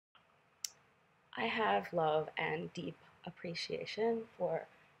I have love and deep appreciation for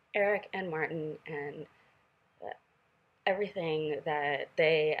Eric and Martin and everything that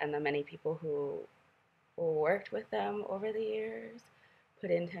they and the many people who worked with them over the years put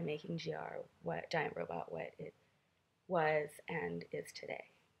into making GR what Giant Robot what it was and is today,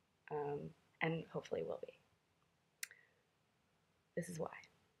 um, and hopefully will be. This is why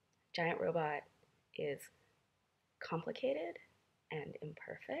Giant Robot is complicated and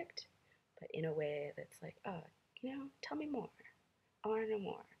imperfect, but in a way that's like, oh, tell me more. I want to know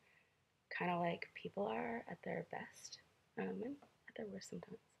more. Kind of like people are at their best and at their worst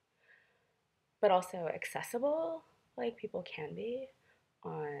sometimes. But also accessible, like people can be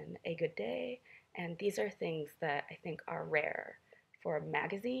on a good day. And these are things that I think are rare for a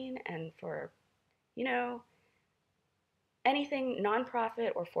magazine and for, you know, anything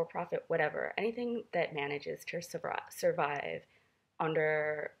nonprofit or for profit, whatever, anything that manages to survive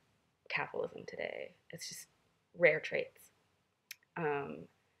under capitalism today. It's just rare traits. Um,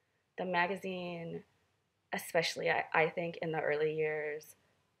 the magazine, especially, I think in the early years,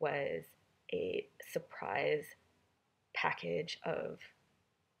 was a surprise package of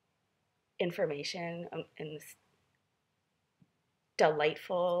information and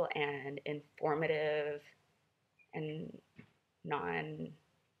delightful and informative and non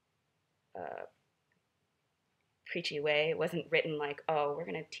uh, preachy way. It wasn't written like, oh, we're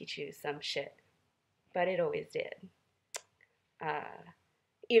going to teach you some shit, but it always did. Uh,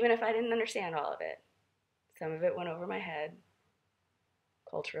 Even if I didn't understand all of it, some of it went over my head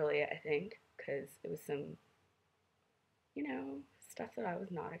culturally, I think, because it was some, stuff that I was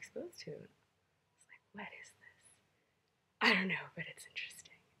not exposed to. It's like, what is this? I don't know, but it's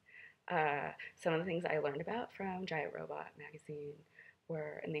interesting. Some of the things I learned about from Giant Robot magazine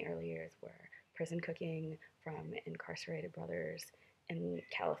were in the early years were prison cooking from incarcerated brothers in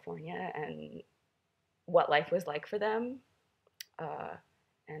California and what life was like for them, uh,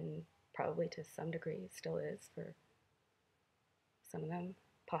 and probably to some degree still is for some of them,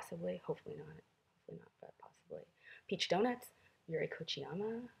 possibly, hopefully not, but possibly. Peach Donuts, Yuri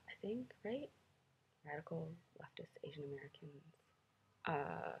Kochiyama, I think, right? Radical leftist Asian Americans.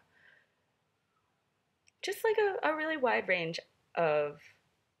 Uh, just like a really wide range of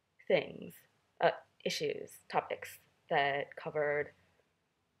things, uh, issues, topics that covered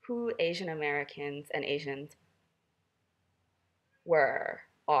who Asian Americans and Asians were,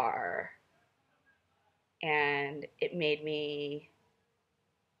 are, and it made me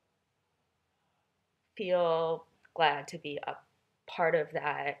feel glad to be a part of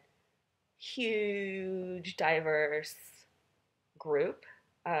that huge, diverse group,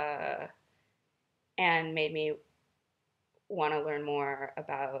 uh, and made me want to learn more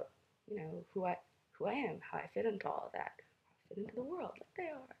about, who I am, how I fit into all of that, how I fit into the world like they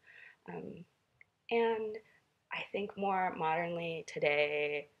are. And I think more modernly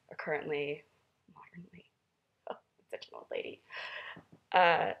today, or currently, modernly, oh, I'm such an old lady,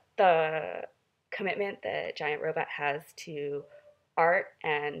 the commitment that Giant Robot has to art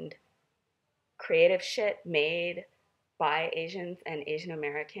and creative shit made by Asians and Asian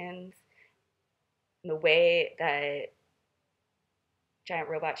Americans, the way that Giant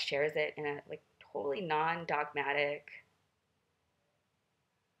Robot shares it in a like totally non-dogmatic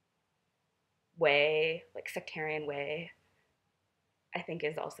way, like sectarian way, I think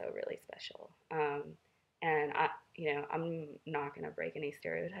is also really special. And I'm not gonna break any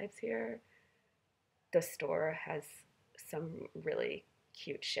stereotypes here. The store has some really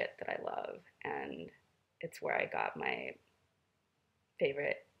cute shit that I love, and it's where I got my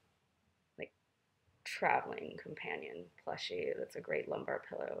favorite like traveling companion plushie. That's a great lumbar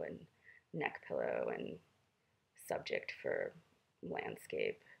pillow and neck pillow and subject for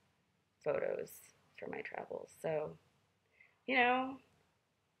landscape photos for my travels. So, you know,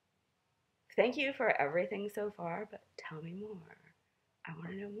 thank you for everything so far, but tell me more. I want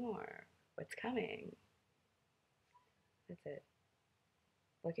to know more. What's coming? That's it.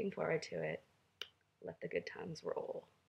 Looking forward to it. Let the good times roll.